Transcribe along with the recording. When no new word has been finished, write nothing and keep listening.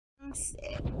I'm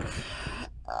sick.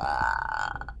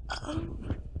 Uh,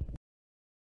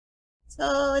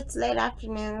 so it's late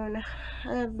afternoon. I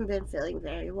haven't been feeling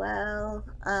very well.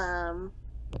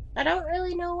 I don't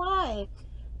really know why.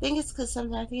 I think it's because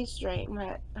something's draining.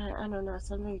 I don't know.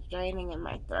 Something's draining in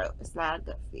my throat. It's not a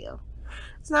good feel.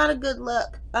 It's not a good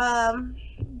look.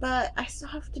 But I still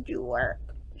have to do work.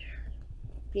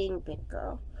 Being big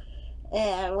girl.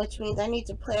 And which means I need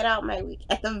to plan out my week.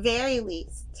 At the very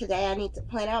least, today I need to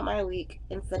plan out my week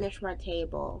and finish my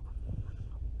table.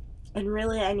 And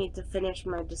really, I need to finish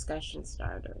my discussion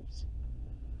starters.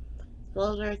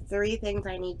 Those are 3 things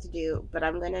I need to do, but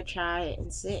I'm going to try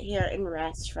and sit here and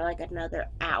rest for like another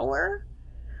hour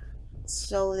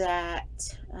so that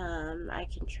I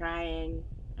can try and,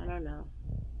 I don't know,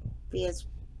 be as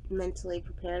mentally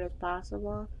prepared as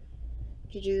possible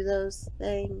to do those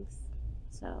things.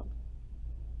 So,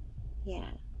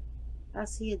 yeah, I'll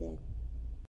see you then.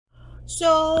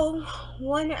 So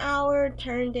 1 hour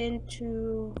turned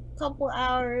into a couple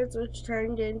hours, which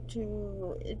turned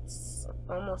into, it's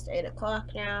almost 8 o'clock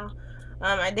now.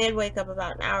 I did wake up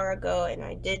about an hour ago and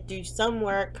I did do some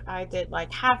work. I did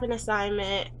like half an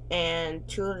assignment and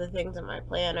 2 of the things in my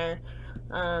planner.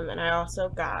 And I also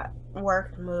got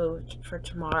work moved for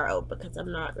tomorrow because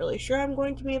I'm not really sure I'm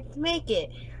going to be able to make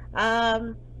it.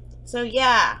 So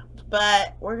yeah,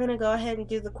 but we're gonna go ahead and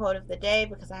do the quote of the day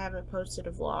because I haven't posted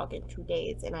a vlog in 2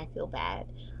 days and I feel bad.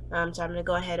 So I'm gonna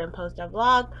go ahead and post a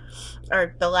vlog,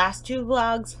 or the last 2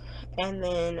 vlogs, and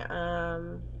then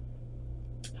I'm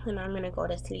gonna go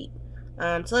to sleep.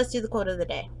 So let's do the quote of the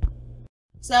day.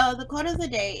 So the quote of the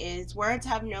day is, "Words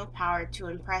have no power to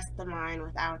impress the mind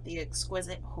without the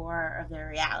exquisite horror of their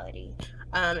reality."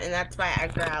 And that's by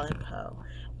Edgar Allan Poe.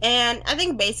 And I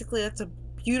think basically that's a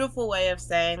beautiful way of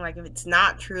saying, like, if it's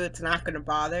not true, it's not going to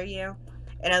bother you.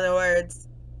 In other words,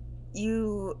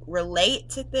 you relate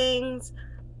to things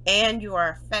and you are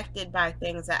affected by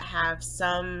things that have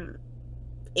some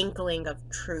inkling of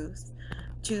truth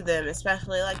to them,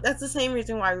 especially, like, that's the same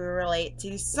reason why we relate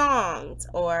to songs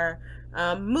or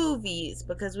movies,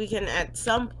 because we can at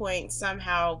some point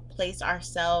somehow place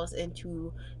ourselves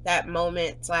into that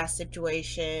moment slash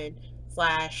situation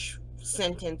slash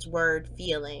sentence word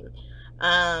feeling.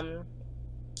 And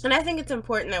I think it's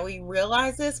important that we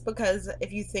realize this, because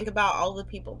if you think about all the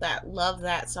people that love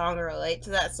that song or relate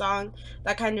to that song,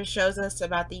 that kind of shows us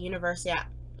about the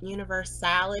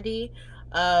universality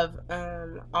of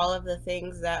all of the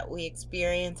things that we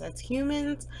experience as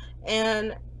humans.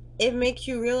 And it makes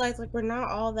you realize, like, we're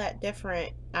not all that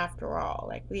different after all.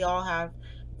 Like, we all have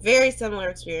very similar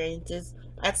experiences.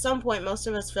 At some point, most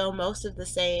of us feel most of the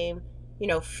same,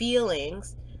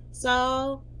 feelings.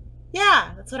 So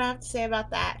yeah, that's what I have to say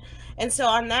about that. And so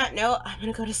on that note, I'm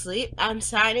gonna go to sleep. I'm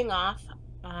signing off.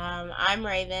 I'm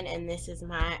Raven, and this is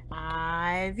my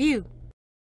Eyeview.